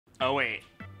Oh, wait.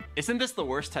 Isn't this the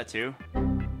worst tattoo?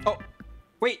 Oh,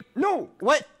 wait. No.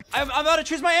 What? I'm about to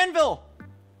choose my anvil.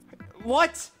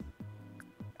 What?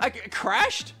 I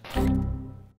crashed?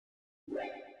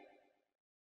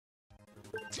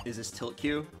 Is this tilt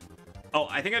queue? Oh,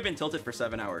 I think I've been tilted for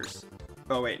 7 hours.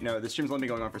 Oh, wait. No, this stream's only been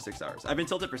going on for 6 hours. I've been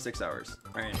tilted for 6 hours.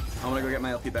 All right. I'm going to go get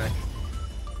my LP back.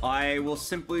 I will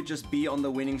simply just be on the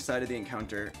winning side of the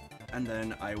encounter, and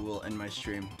then I will end my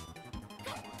stream.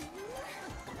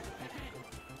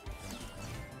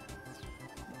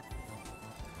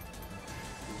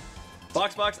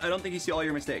 BoxBox, I don't think you see all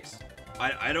your mistakes.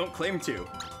 I don't claim to.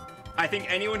 I think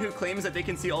anyone who claims that they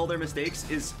can see all their mistakes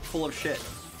is full of shit.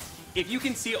 If you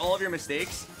can see all of your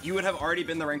mistakes, you would have already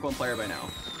been the rank 1 player by now.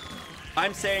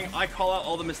 I'm saying I call out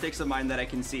all the mistakes of mine that I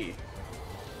can see.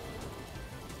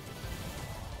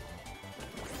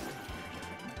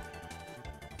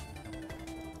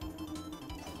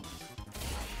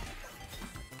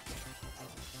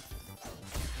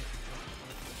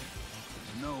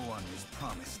 No one is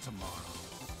promised tomorrow.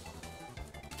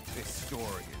 This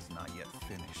story is not yet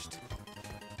finished.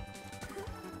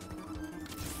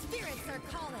 Spirits are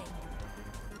calling.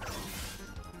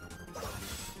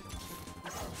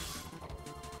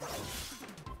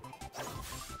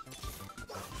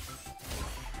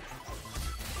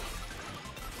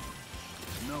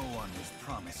 No one is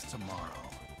promised tomorrow.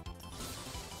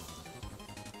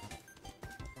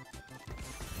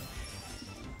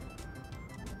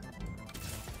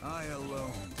 I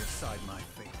alone decide my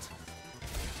fate.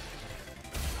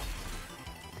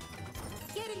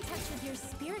 Get in touch with your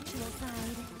spiritual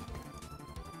side.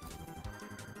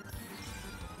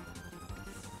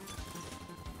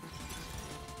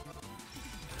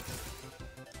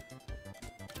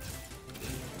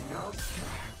 No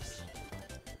traps.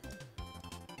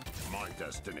 My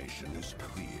destination is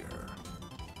clear.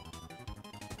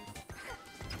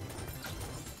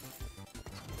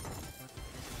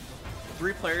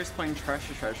 Three players playing Trash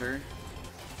to Treasure,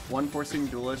 one forcing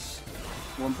Duelist,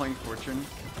 one playing Fortune,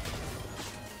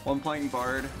 one playing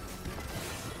Bard,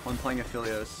 one playing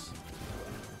Aphelios.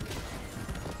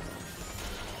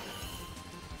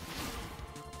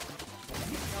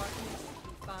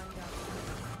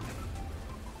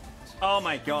 Oh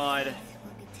my god.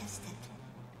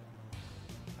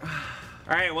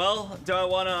 Alright, well, do I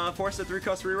want to force a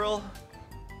 3-cost reroll?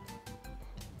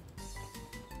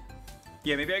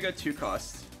 Yeah, maybe I go 2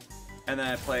 costs. And then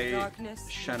I play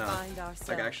Shenna.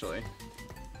 Like, actually.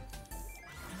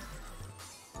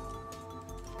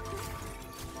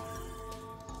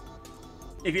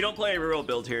 If you don't play a reroll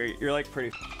build here, you're like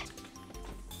pretty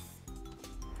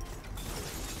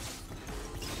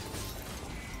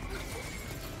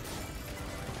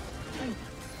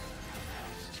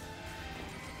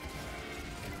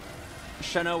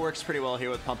Shenna works pretty well here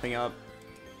with pumping up.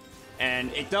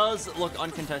 And it does look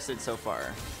uncontested so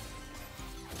far.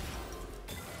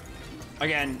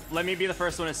 Again, let me be the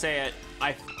first one to say it.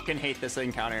 I fucking hate this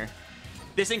encounter.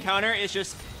 This encounter is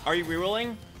just, are you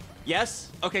rerolling?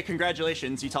 Yes? Okay,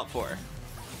 congratulations, you top 4.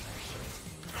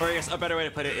 Or I guess a better way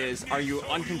to put it is, are you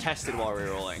uncontested while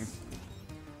rerolling?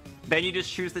 Then you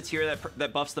just choose the tier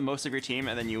that buffs the most of your team,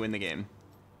 and then you win the game.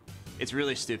 It's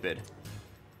really stupid.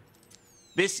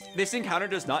 This encounter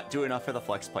does not do enough for the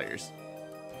flex players.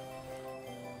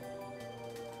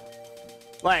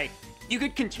 Like, you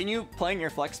could continue playing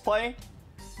your flex play,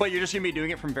 but you're just going to be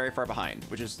doing it from very far behind,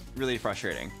 which is really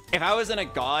frustrating. If I was in a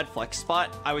god flex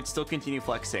spot, I would still continue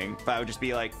flexing, but I would just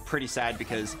be like pretty sad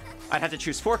because I'd have to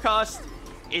choose 4 cost.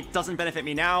 It doesn't benefit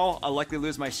me now. I'll likely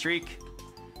lose my streak.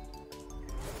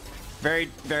 Very,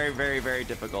 very, very, very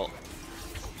difficult.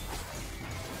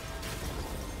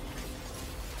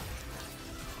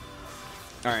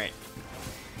 All right,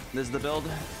 this is the build.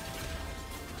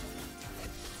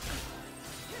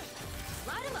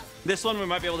 This one we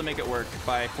might be able to make it work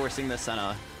by forcing the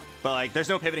Senna, but like there's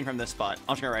no pivoting from this spot.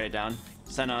 I'm just gonna write it down.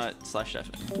 Senna / Shen.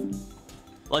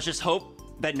 Let's just hope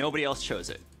that nobody else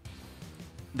chose it.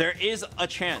 There is a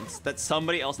chance that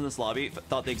somebody else in this lobby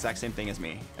thought the exact same thing as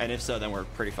me, and if so, then we're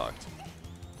pretty fucked.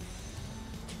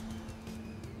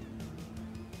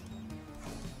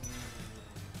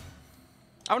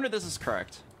 I wonder if this is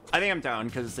correct. I think I'm down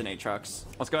because it's an Aatrox.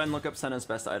 Let's go ahead and look up Senna's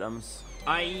best items.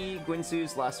 I.e.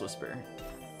 Guinsoo's Last Whisper.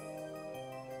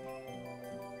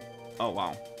 Oh,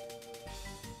 wow.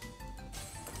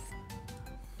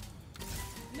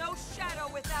 No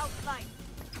shadow without light.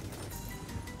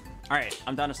 Alright,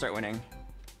 I'm down to start winning.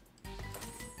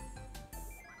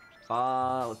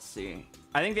 Let's see.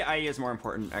 I think the IE is more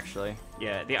important, actually.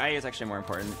 Yeah, the IE is actually more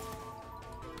important.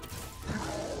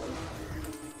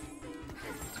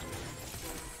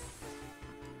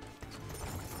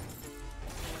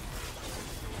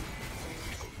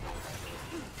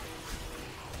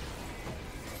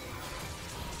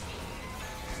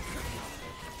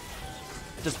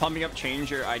 Does pumping up change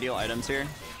your ideal items here?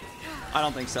 I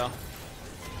don't think so.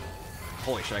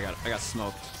 Holy shit, I got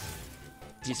smoked.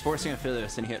 He's forcing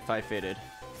Aphelios and he hit 5 faded.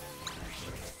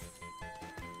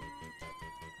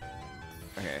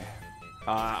 Okay.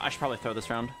 I should probably throw this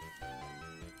round.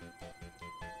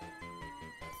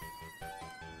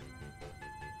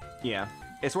 Yeah,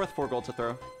 it's worth 4 gold to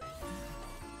throw.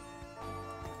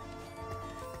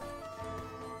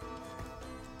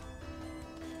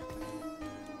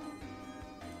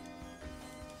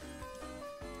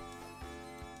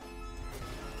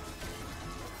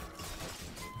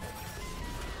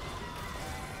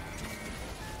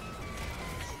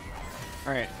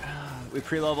 Alright, we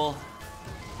pre-level.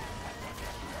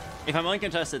 If I'm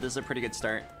uncontested, this is a pretty good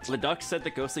start. Leduc said the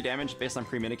ghostly damage based on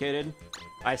pre-mitigated.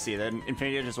 I see that.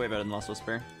 Infinity Edge is way better than Lost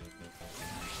Whisper.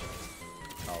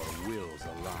 Our wills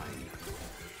align.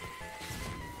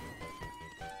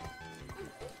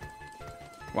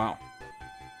 Wow.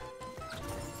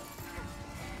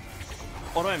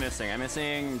 What am I missing? I'm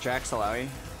missing Jack Salawi.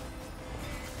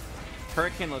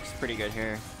 Hurricane looks pretty good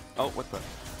here. Oh, what the?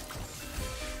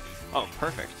 Oh,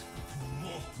 perfect.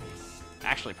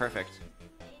 Actually, perfect.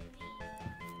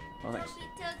 Oh, thanks.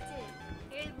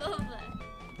 Here's Boba.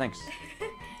 Thanks.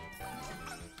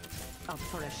 Up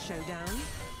for a showdown?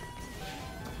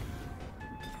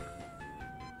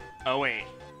 Oh, wait.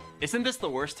 Isn't this the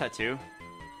worst tattoo?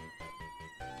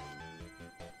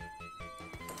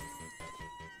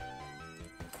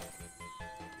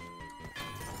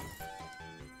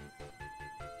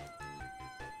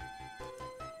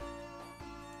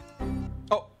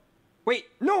 Oh, wait,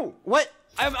 no, what?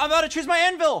 I'm about to choose my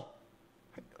anvil.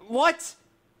 What?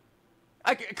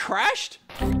 I crashed?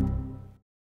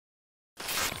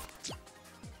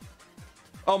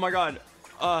 Oh my god.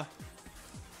 Okay.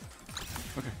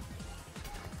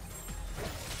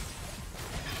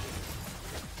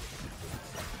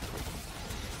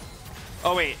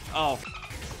 Oh wait. Oh.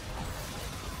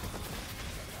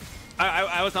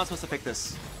 I was not supposed to pick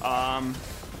this.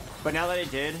 But now that I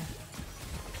did.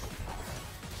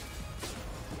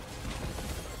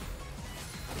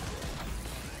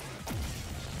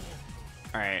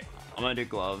 Alright, I'm gonna do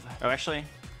glove. Oh, actually,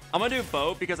 I'm gonna do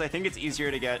bow because I think it's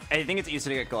easier to get. I think it's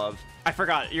easier to get glove. I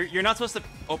forgot. You're not supposed to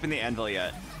open the anvil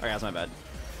yet. Okay, that's my bad.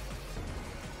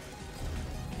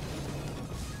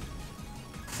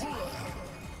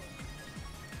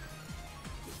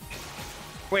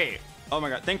 Wait. Oh my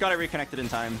god. Thank god I reconnected in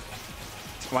time.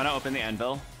 Why not open the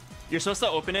anvil? You're supposed to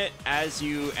open it as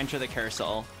you enter the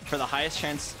carousel for the highest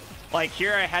chance. Like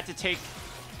here, I had to take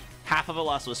half of a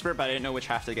Lost Whisper, but I didn't know which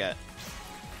half to get.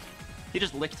 He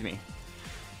just licked me.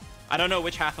 I don't know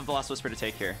which half of the Lost Whisper to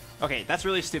take here. Okay, that's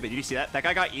really stupid. Did you see that? That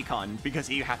guy got econ because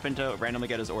he happened to randomly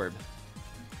get his orb.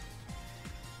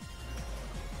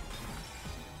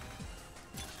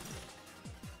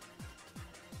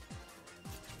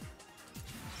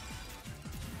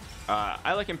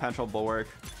 I like Impenetrable Bulwark.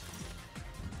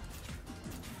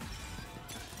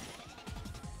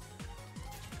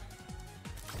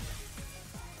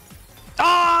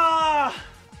 Ah!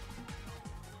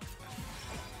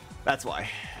 That's why.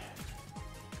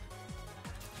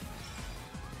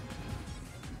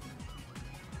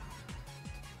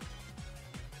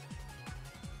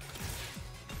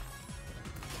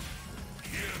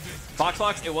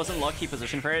 BoxBox, it wasn't luck he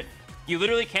positioned for it. You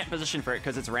literally can't position for it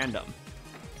because it's random.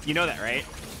 You know that, right?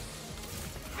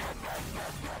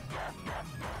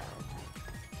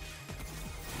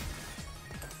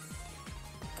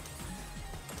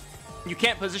 You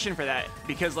can't position for that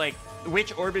because, like,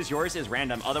 which orb is yours is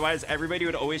random. Otherwise, everybody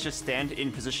would always just stand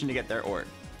in position to get their orb.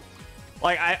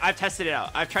 Like, I've tested it out.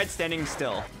 I've tried standing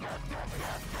still.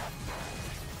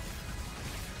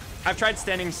 I've tried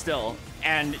standing still,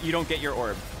 and you don't get your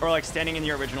orb. Or, like, standing in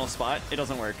your original spot, it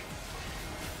doesn't work.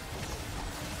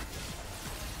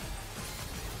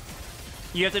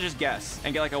 You have to just guess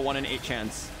and get, like, a 1 in 8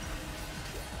 chance.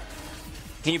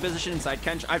 Can you position inside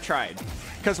Kench? I've tried.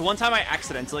 Because one time I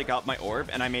accidentally got my orb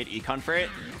and I made econ for it,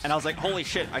 and I was like, holy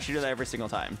shit, I should do that every single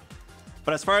time.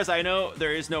 But as far as I know,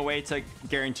 there is no way to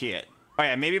guarantee it. Oh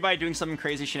yeah, maybe by doing some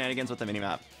crazy shenanigans with the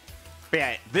minimap. But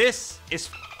yeah, this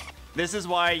is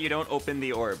why you don't open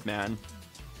the orb, man.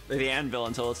 The anvil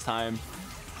until it's time.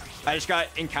 I just got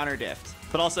encounter diffed,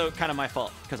 but also kind of my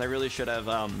fault because I really should have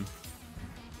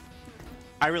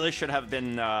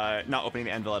been not opening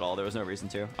the anvil at all. There was no reason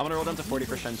to. I'm gonna roll down to 40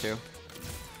 for Shen too.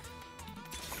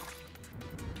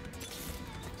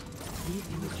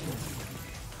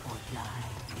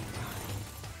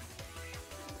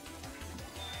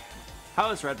 How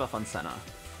is red buff on Senna?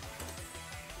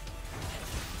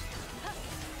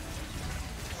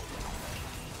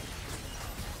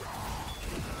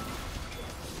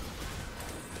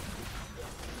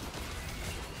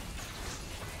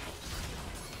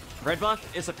 Red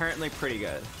buff is apparently pretty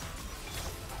good.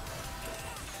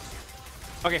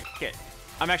 Okay, f it.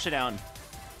 I'm actually down.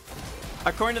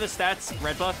 According to the stats,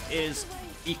 red buff is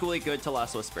equally good to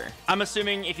Last Whisper. I'm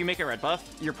assuming if you make a red buff,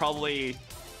 you're probably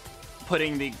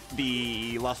putting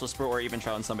the Last Whisper or even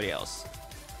Shroud on somebody else.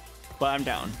 But I'm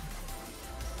down.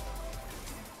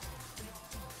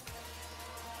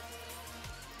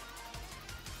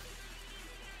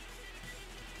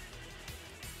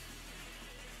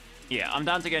 Yeah, I'm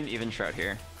down to get an even Shroud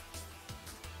here.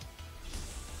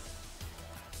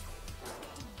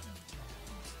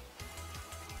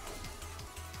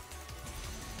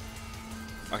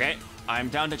 Okay, I'm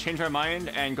down to change our mind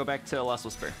and go back to Last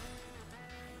Whisper.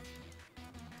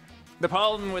 The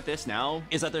problem with this now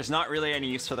is that there's not really any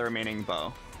use for the remaining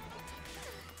bow.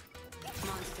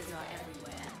 Monsters are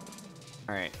everywhere.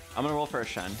 Alright, I'm gonna roll for a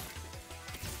Shen.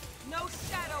 No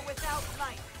shadow without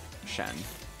light. Shen.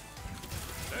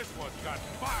 This one's got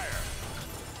fire.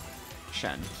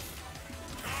 Shen.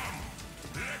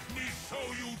 Let me show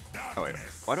you darkness. Oh wait,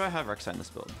 why do I have Rek'Sai in this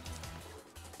build?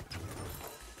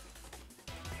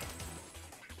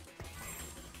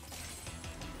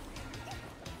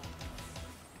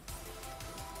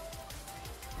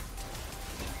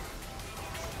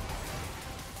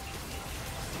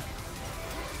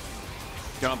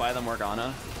 Do you want to buy the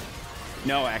Morgana?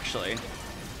 No, actually.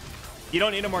 You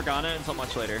don't need a Morgana until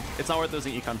much later. It's not worth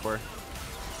losing Econ for.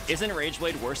 Isn't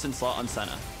Rageblade worse than slot on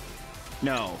Senna?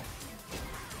 No.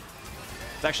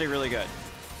 It's actually really good.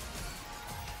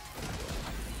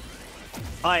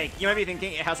 Like, you might be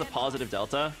thinking it has a positive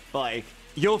delta, but like,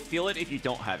 you'll feel it if you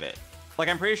don't have it. Like,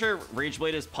 I'm pretty sure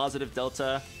Rageblade is positive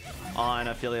delta on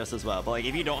Aphelios as well, but like,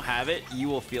 if you don't have it, you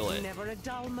will feel it. Never a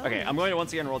dull moment. Okay, I'm going to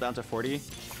once again roll down to 40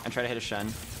 and try to hit a Shen.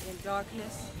 In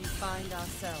darkness, we find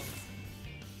ourselves.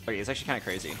 Okay, it's actually kind of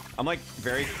crazy. I'm like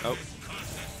very... Oh.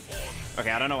 Okay,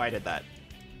 I don't know why I did that.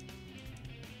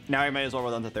 Now I might as well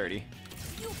roll down to 30.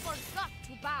 You forgot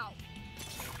to bow.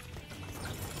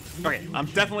 Okay, I'm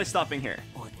definitely stopping here.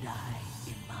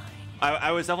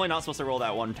 I was definitely not supposed to roll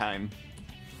that one time.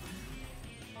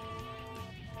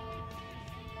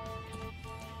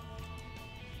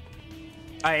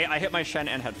 I hit my Shen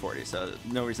and had 40, so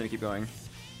no reason to keep going.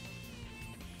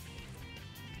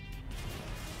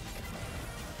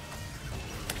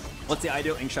 What's the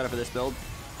ideal ink shadow for this build?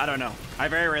 I don't know. I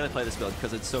very rarely play this build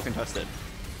because it's so contested.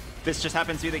 This just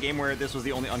happens to be the game where this was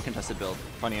the only uncontested build,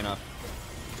 funny enough.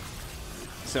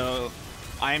 So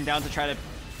I am down to try to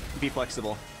be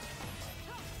flexible.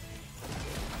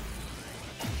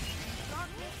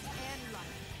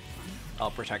 Oh,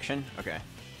 protection? Okay.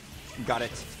 Got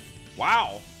it.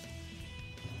 Wow!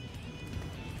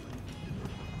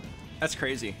 That's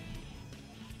crazy.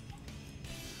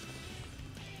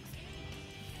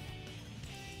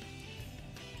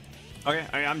 Okay,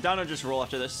 I'm down to just roll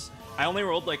after this. I only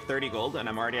rolled like 30 gold and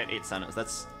I'm already at 8 Sennas.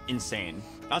 That's insane.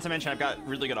 Not to mention I've got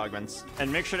really good augments.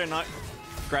 And make sure to not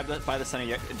grab that by the Senna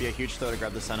yet. It'd be a huge throw to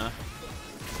grab the Senna.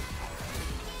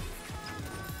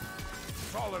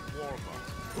 Solid warm-up.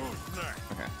 Who's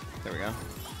next? Okay, there we go.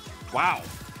 Wow!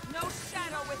 No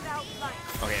shadow without light.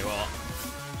 Okay, well...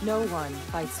 No one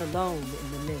fights alone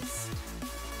in the mist.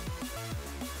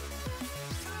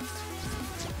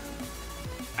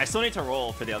 I still need to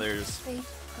roll for the others. Fate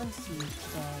hunts you today.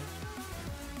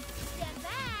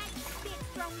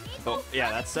 Oh,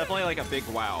 yeah, that's definitely like a big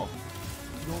wow.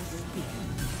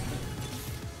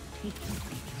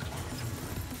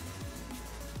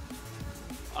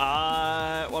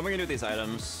 What am I gonna do with these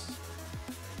items?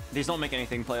 These don't make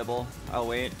anything playable. I'll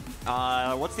wait.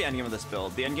 What's the endgame of this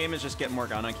build? The endgame is just get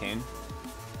Morgana Kayn.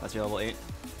 That's your level 8.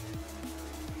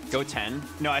 Go 10.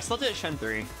 No, I still did Shen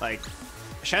 3. Like,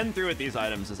 Shen 3 with these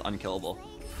items is unkillable.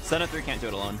 Senna 3 can't do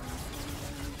it alone.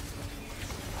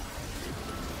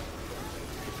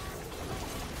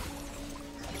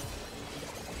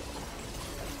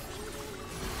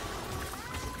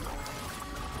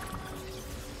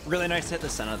 Really nice to hit the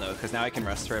Senna though, because now I can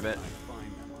rest for a bit.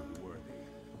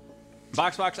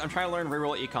 BoxBox, I'm trying to learn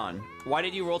reroll econ. Why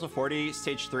did you roll to 40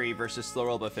 stage 3 versus slow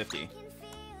roll above 50?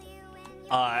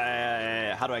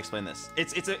 How do I explain this?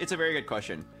 It's a very good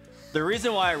question. The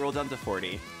reason why I rolled down to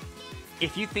 40,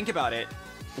 if you think about it,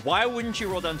 why wouldn't you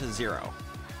roll down to 0?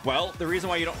 Well, the reason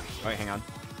why you don't... Oh, wait, hang on.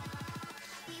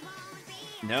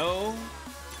 No.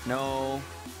 No.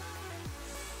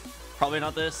 Probably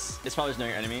not this. It's probably just know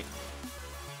your enemy.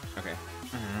 Okay.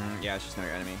 Yeah, it's just know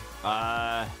your enemy.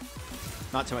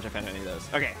 Not too much a fan of any of those.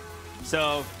 Okay.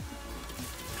 So,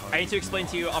 I need to explain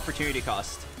to you opportunity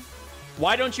cost.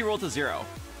 Why don't you roll to 0?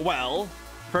 Well,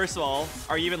 first of all,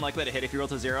 are you even likely to hit if you roll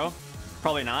to 0?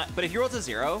 Probably not. But if you roll to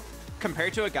 0,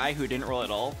 compared to a guy who didn't roll at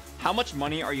all, how much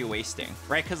money are you wasting,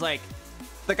 right? Because like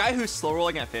the guy who's slow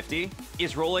rolling at 50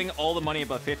 is rolling all the money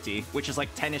above 50, which is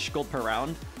like 10-ish gold per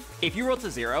round. If you roll to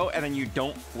 0 and then you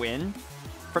don't win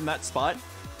from that spot,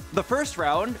 the first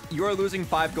round, you're losing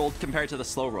 5 gold compared to the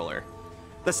slow roller.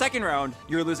 The second round,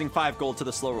 you're losing 5 gold to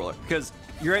the slow roller because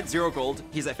you're at 0 gold,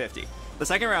 he's at 50. The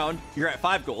second round, you're at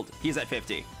 5 gold, he's at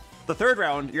 50. The third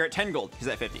round, you're at 10 gold, he's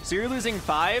at 50. So you're losing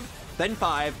 5, then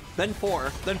 5, then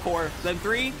 4, then 4, then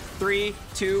 3, 3,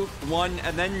 2, 1,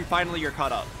 and then finally you're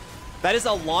caught up. That is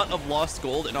a lot of lost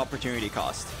gold and opportunity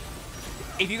cost.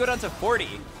 If you go down to 40,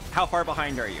 how far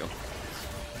behind are you?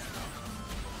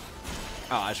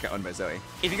 Oh, I just got one by Zoe.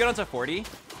 If you go down to 40,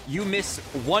 you miss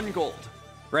 1 gold,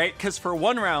 right? Because for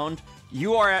 1 round,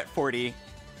 you are at 40,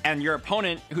 and your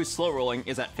opponent who's slow rolling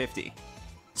is at 50.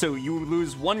 So you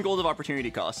lose 1 gold of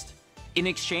opportunity cost in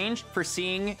exchange for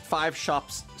seeing 5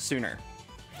 shops sooner.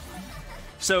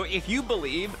 So if you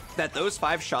believe that those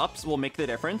 5 shops will make the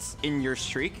difference in your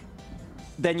streak,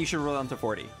 then you should roll down to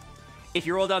 40. If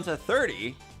you roll down to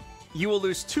 30, you will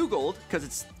lose 2 gold because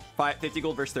it's 50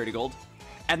 gold versus 30 gold.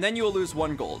 And then you will lose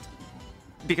 1 gold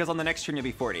because on the next turn you'll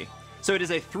be 40. So it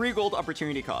is a 3 gold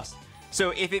opportunity cost.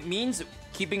 So if it means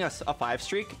keeping a 5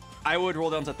 streak, I would roll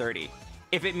down to 30.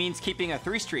 If it means keeping a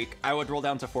 3 streak, I would roll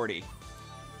down to 40.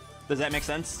 Does that make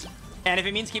sense? And if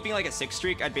it means keeping like a 6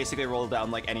 streak, I'd basically roll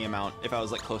down like any amount if I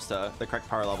was like close to the correct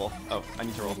power level. Oh, I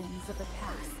need to roll.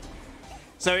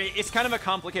 So it's kind of a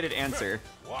complicated answer,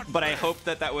 but I hope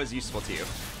that that was useful to you.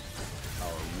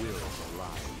 Our will is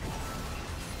alive.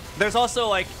 There's also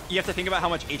like, you have to think about how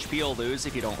much HP you'll lose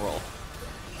if you don't roll.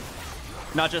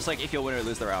 Not just like if you'll win or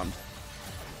lose the round.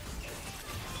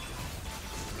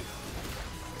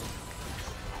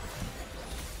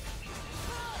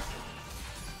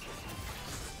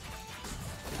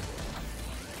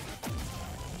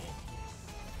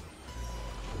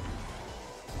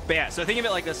 But yeah, so think of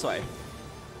it like this way.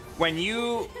 When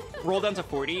you roll down to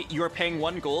 40, you are paying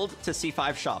 1 gold to see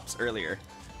 5 shops earlier.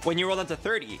 When you roll down to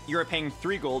 30, you are paying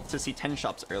 3 gold to see 10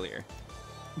 shops earlier.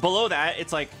 Below that,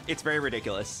 it's like, it's very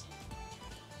ridiculous.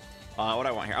 What do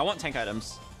I want here? I want tank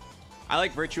items. I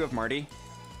like Virtue of Marty.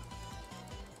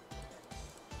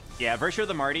 Yeah, Virtue of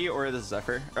the Marty or the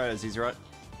Zephyr, or Zizrot.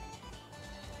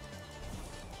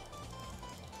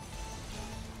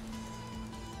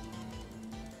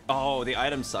 Oh, the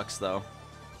item sucks though.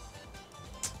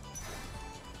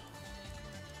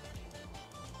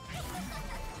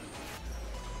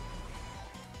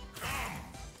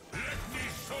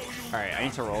 Alright, I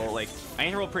need to roll, like, I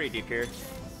need to roll pretty deep here.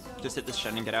 Just hit this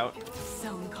Shen and get out.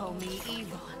 Some call me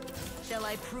evil. Shall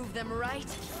I prove them right?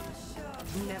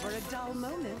 Never a dull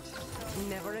moment.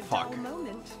 Never a dull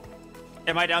moment.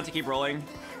 Am I down to keep rolling?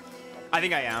 I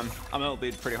think I am. I'm gonna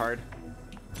bleed pretty hard.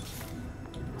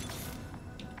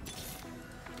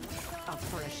 Up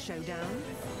for a showdown?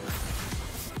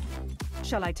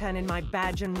 Shall I turn in my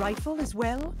badge and rifle as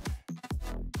well?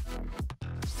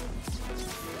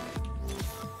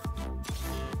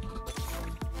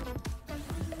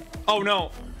 Oh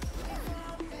no!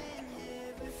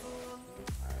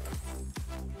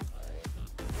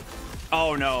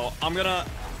 Oh no, I'm gonna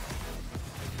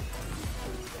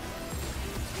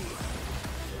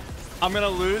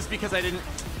lose because I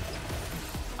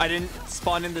didn't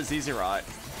spawn in the Zizrot.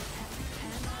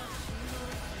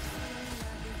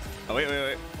 Oh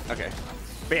wait. Okay.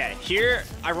 But yeah, here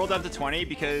I rolled down to 20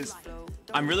 because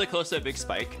I'm really close to a big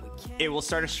spike. It will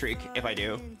start a streak if I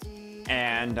do.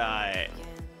 And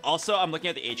also I'm looking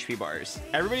at the HP bars.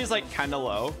 Everybody's like kind of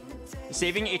low.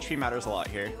 Saving HP matters a lot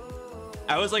here.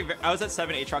 I was at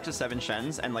 7 Aatroxes, 7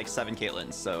 Shens, and like 7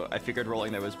 Caitlyn's, so I figured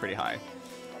rolling there was pretty high.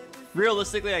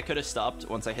 Realistically, I could have stopped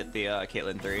once I hit the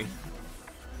Caitlyn 3.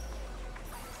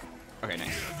 Okay,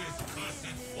 nice.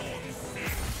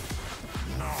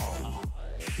 Now,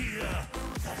 hear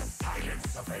the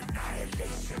silence of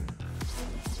annihilation.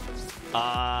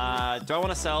 Do I want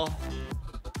to sell?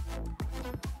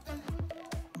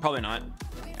 Probably not.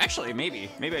 Actually,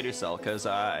 maybe. Maybe I do sell, because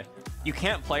you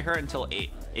can't play her until 8.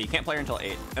 Yeah, you can't play her until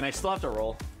 8, and I still have to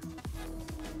roll.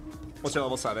 What's your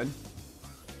level 7?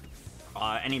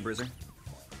 Any bruiser.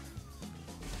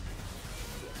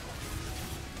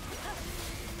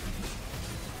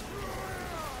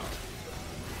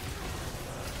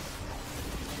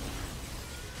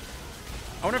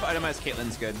 I wonder if itemized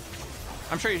Caitlyn's good.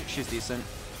 I'm sure she's decent.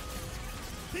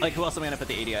 Like, who else am I gonna put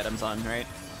the 80 items on, right?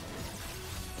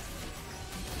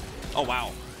 Oh,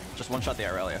 wow. Just one-shot the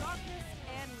Aurelia.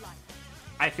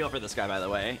 I feel for this guy, by the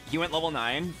way. He went level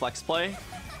 9, flex play,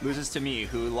 loses to me,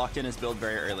 who locked in his build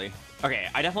very early. Okay,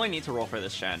 I definitely need to roll for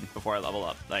this Shen before I level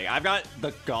up. Like, I've got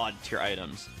the god tier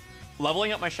items.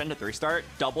 Leveling up my Shen to 3-star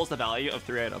doubles the value of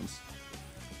 3 items.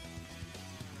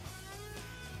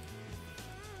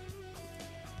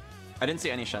 I didn't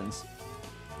see any Shens.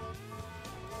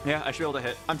 Yeah, I should be able to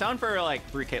hit. I'm down for like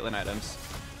 3 Caitlyn items.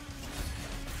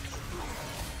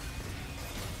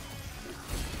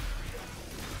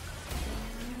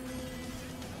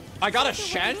 I got a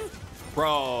Shen?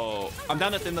 Bro, I'm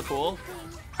down to thin the pool. All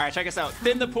right, check us out.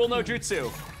 Thin the pool no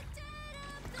jutsu.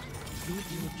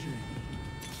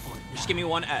 Just give me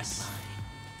 1 S.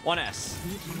 1 S.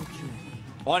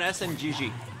 1 S and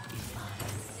GG.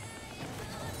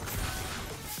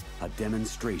 A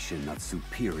demonstration of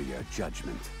superior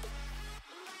judgment.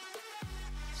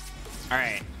 All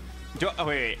right. Oh,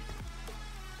 wait.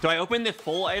 Do I open the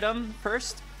full item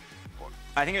first?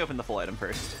 I think I opened the full item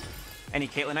first. Any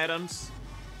Caitlyn items?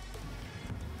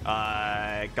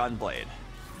 Gunblade.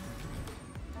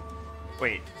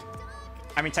 Wait.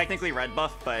 I mean, technically red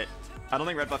buff, but I don't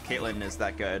think red buff Caitlyn is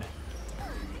that good.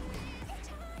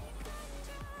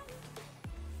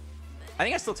 I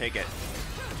think I still take it.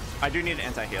 I do need an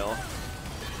anti-heal.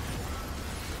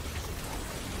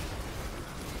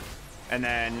 And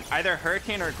then either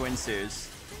Hurricane or Gwynsu's.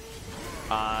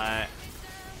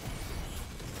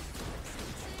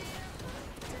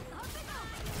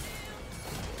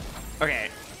 Okay.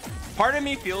 Part of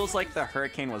me feels like the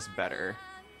Hurricane was better.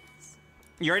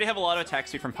 You already have a lot of attack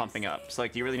speed from pumping up, so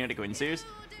like, do you really need a Gwynsu's?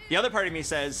 The other part of me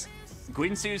says,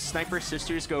 Gwynsu's Sniper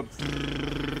Sisters go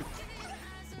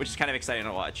which is kind of exciting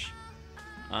to watch.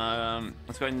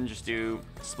 Let's go ahead and just do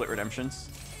split redemptions.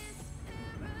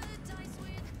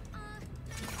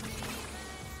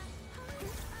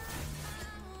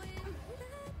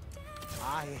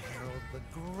 I herald the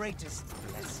greatest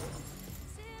blessing.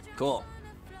 Cool.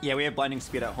 Yeah, we have blinding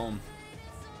speed at home.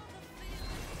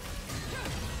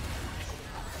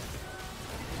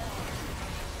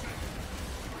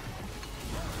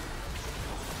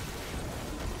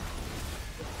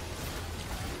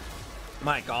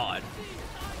 My God.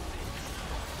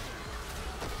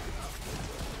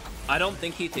 I don't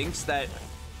think he thinks that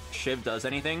Shiv does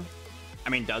anything. I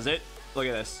mean, does it? Look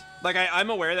at this. Like, I'm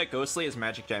aware that Ghostly is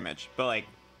magic damage, but like,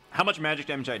 how much magic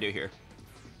damage I do here?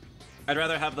 I'd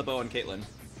rather have the bow and Caitlyn.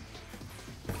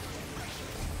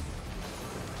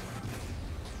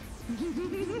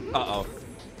 Uh-oh.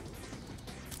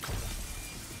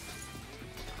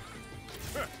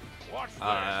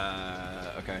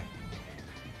 Okay.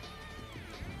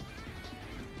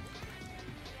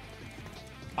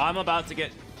 I'm about to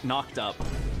get knocked up.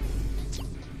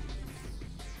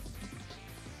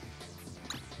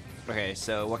 Okay,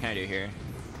 so what can I do here?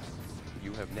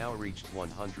 You have now reached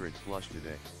 100 flush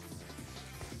today.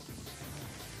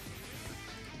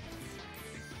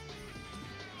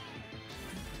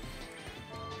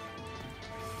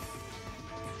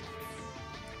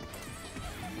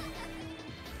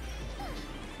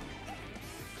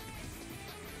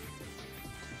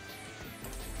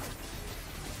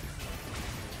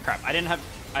 Crap, I didn't have...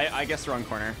 I guessed the wrong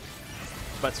corner.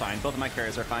 But it's fine. Both of my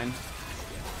carries are fine.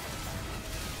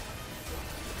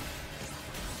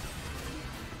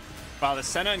 Wow, the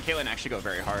Senna and Caitlyn actually go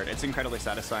very hard. It's incredibly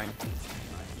satisfying.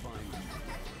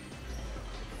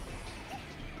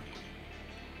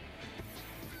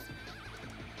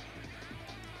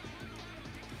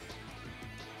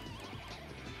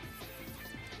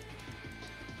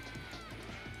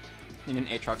 Need an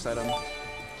Aatrox item.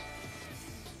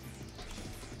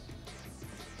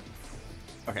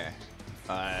 Okay.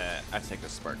 I take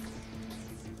this spark.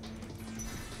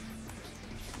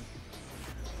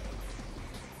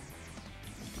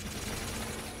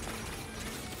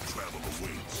 Travel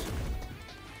awaits.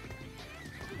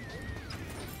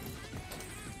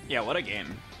 Yeah, what a game.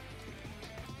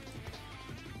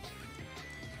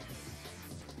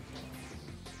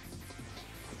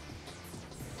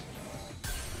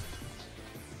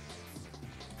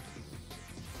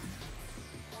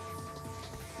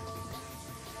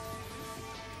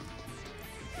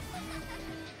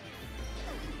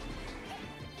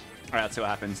 Alright, let's see what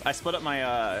happens. I split up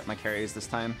my my carries this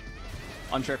time.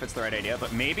 Unsure if it's the right idea,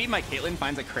 but maybe my Caitlyn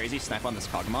finds a crazy snipe on this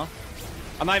Kog'Maw.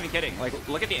 I'm not even kidding. Like,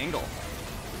 look at the angle.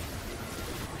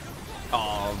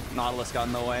 Oh, Nautilus got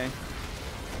in the way.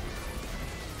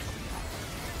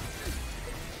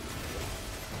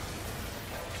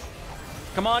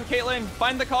 Come on, Caitlyn.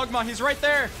 Find the Kog'Maw. He's right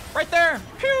there. Right there.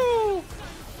 Pew!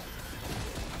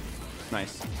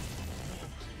 Nice.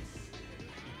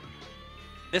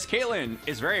 This Caitlyn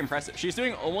is very impressive. She's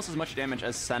doing almost as much damage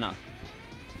as Senna.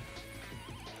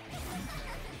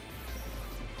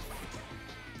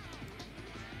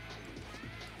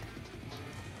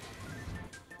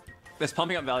 This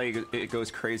pumping up value, it goes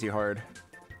crazy hard.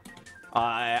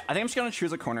 I think I'm just gonna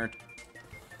choose a corner.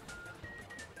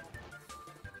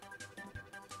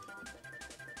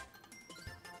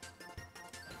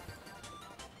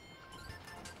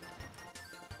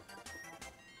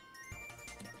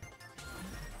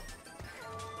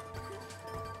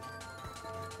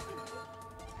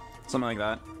 Something like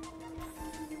that.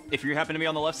 If you happen to be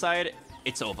on the left side,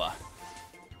 it's over.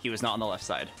 He was not on the left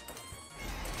side.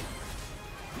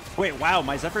 Wait, wow,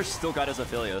 my Zephyrs still got his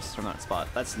Aphelios from that spot.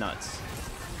 That's nuts.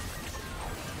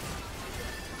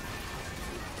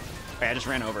 Wait, I just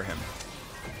ran over him.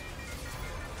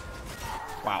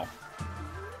 Wow.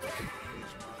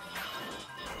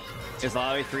 Is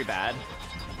Lobby 3 bad?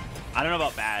 I don't know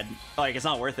about bad. Like, it's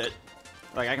not worth it.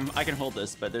 Like, I can hold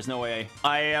this, but there's no way.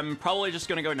 I am probably just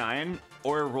gonna go 9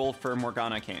 or roll for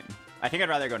Morgana Kane. I think I'd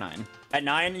rather go 9. At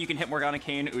 9, you can hit Morgana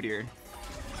Kane, Udyr.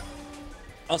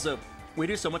 Also, we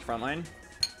do so much frontline,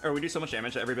 or we do so much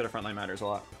damage that every bit of frontline matters a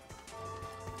lot.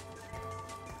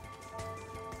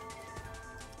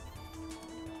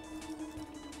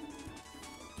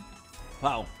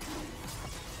 Wow.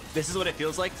 This is what it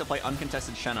feels like to play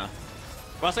uncontested Shenna.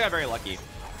 We also got very lucky.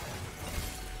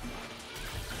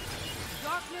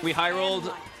 We high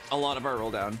rolled a lot of our roll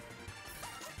down.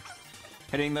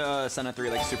 Hitting the Senna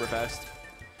 3 like super fast.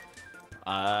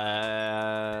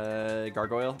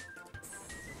 Gargoyle.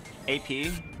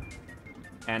 AP.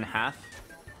 And half.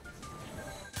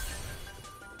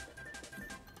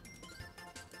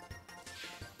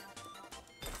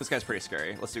 This guy's pretty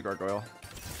scary. Let's do Gargoyle.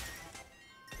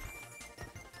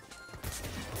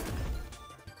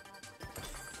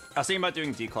 I was thinking about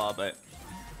doing Declaw, but...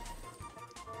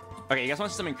 Okay, you guys want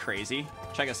to see something crazy?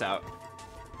 Check us out.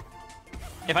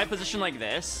 If I position like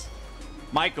this,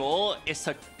 my goal is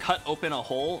to cut open a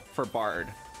hole for Bard.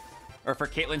 Or for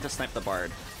Caitlyn to snipe the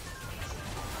Bard.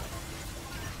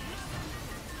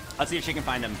 Let's see if she can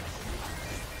find him.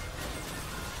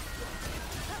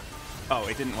 Oh,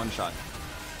 it didn't one-shot.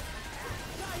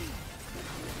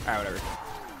 Alright, whatever.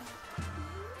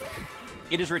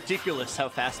 It is ridiculous how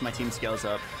fast my team scales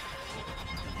up.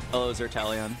 Hello,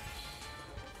 Zertalion.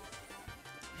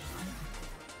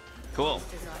 Cool.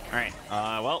 Alright,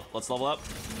 well, let's level up.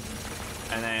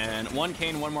 And then 1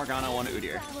 Kane, 1 Morgana, 1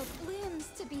 Udyr.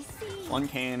 1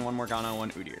 Kane, 1 Morgana,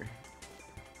 1 Udyr.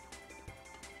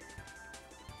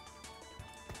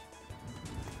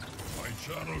 I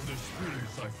channel the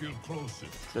spirits I feel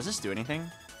closest. Does this do anything?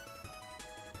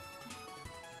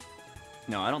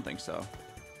 No, I don't think so.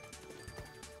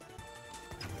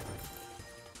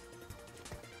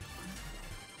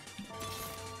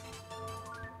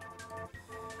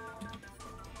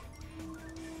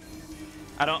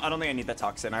 I don't think I need that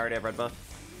toxin. I already have red buff.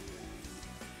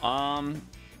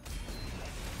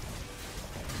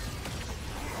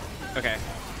 Okay.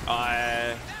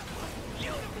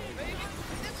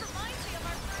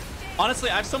 Honestly,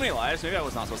 I have so many lives. Maybe I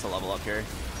was not supposed to level up here.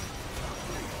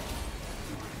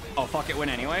 Oh, fuck it. Win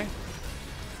anyway?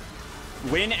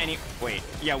 Win any... Wait.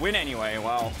 Yeah, win anyway.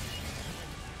 Wow.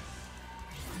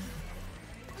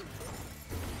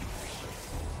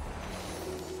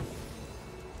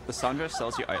 Lissandra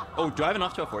sells you... Oh, do I have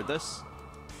enough to afford this?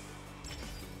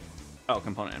 Oh,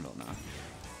 component anvil, no.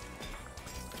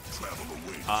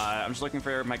 I'm just looking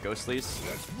for my ghostlies.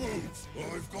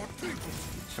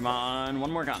 Come on,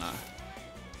 1 Morgana.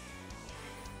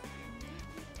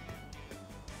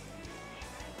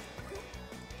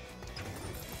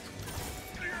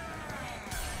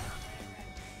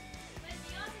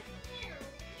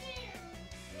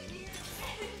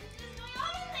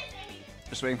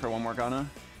 Just waiting for 1 Morgana.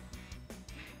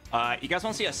 You guys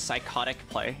want to see a psychotic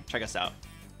play? Check us out.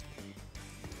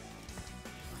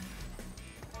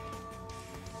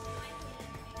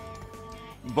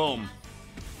 Boom.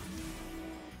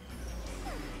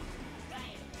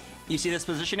 You see this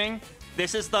positioning?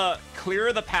 This is the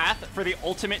clear the path for the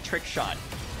ultimate trick shot.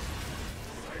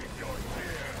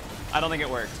 I don't think it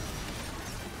worked.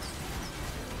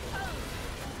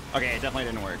 Okay, it definitely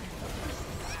didn't work.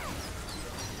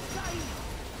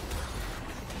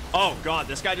 Oh god,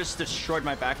 this guy just destroyed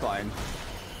my backline.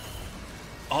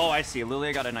 Oh, I see.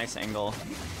 Lilia got a nice angle.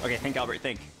 Okay, think, Albert,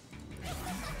 think.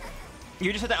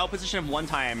 You just have to outposition him 1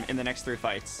 time in the next 3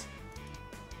 fights.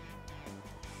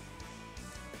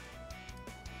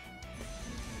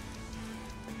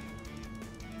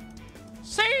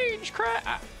 Sage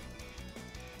crap!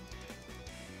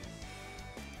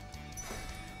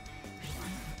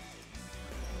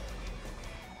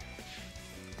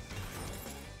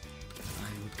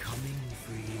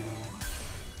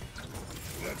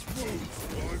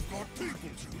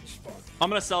 I'm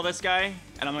gonna sell this guy,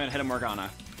 and I'm gonna hit a Morgana.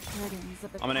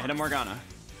 I'm gonna hit a Morgana.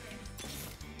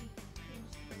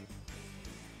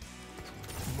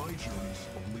 journey's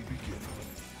only beginning.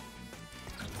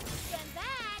 Stand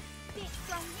back! Big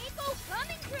strong Nico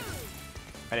coming through!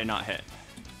 I did not hit.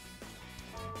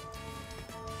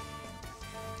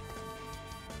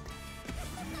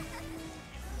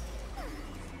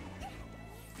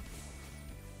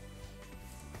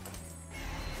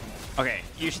 Okay,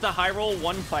 you should high roll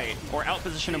one fight or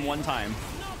outposition him one time.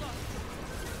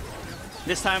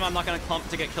 This time I'm not gonna clump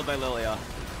to get killed by Lilia.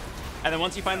 And then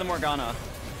once you find the Morgana.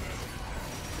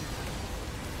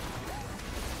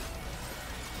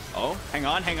 Oh, hang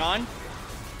on, hang on.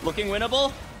 Looking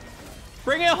winnable.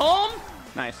 Bring it home.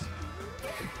 Nice.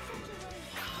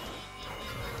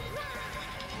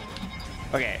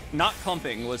 Okay, not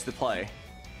clumping was the play.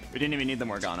 We didn't even need the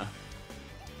Morgana.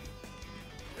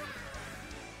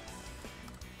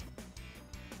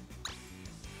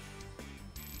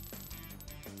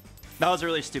 That was a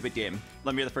really stupid game.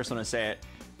 Let me be the first one to say it.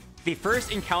 The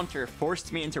first encounter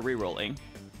forced me into rerolling,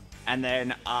 and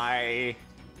then I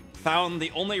found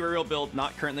the only reroll build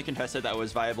not currently contested that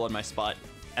was viable in my spot,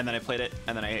 and then I played it,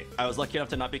 and then I was lucky enough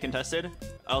to not be contested.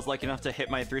 I was lucky enough to hit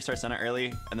my 3-star Senna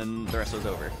early, and then the rest was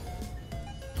over.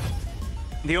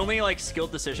 The only like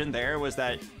skilled decision there was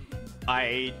that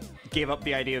I gave up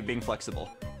the idea of being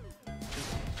flexible.